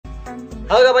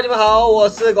Hello， 各位你们好，我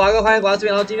是狗华哥，欢迎狗华视频。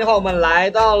然后今天的话，我们来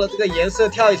到了这个颜色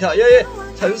跳一跳，耶，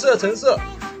橙色，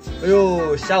哎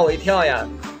呦，吓我一跳呀，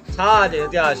差点就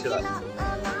掉下去了。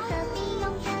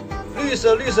绿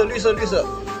色，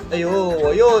哎呦，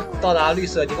我又到达绿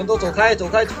色，你们都走开！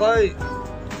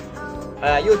哎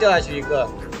呀，又掉下去一个。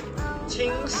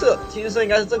青色应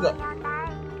该是这个。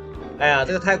哎呀，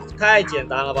这个太简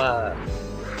单了吧？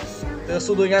这个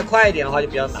速度应该快一点的话就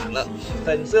比较难了。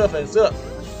粉色。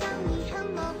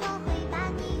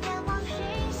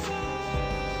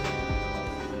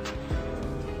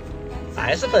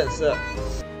还是粉色，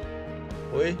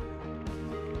喂，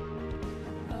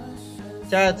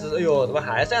现在哎呦，怎么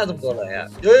还剩下这么多人呀？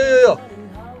有，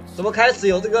怎么开始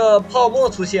有这个泡沫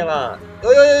出现了？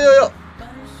有，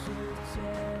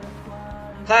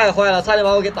太坏了，差点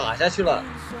把我给打下去了。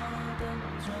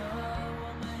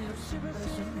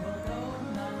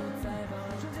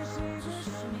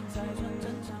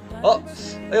哦，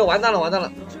哎呦，完蛋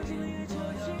了！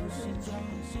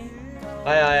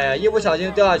哎呀，一不小心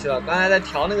就掉下去了。刚才在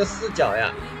调那个视角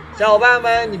呀，小伙伴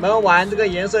们，你们玩这个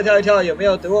颜色跳一跳有没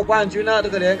有得过冠军呢？这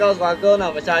个留言告诉华哥，那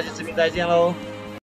我们下期视频再见喽。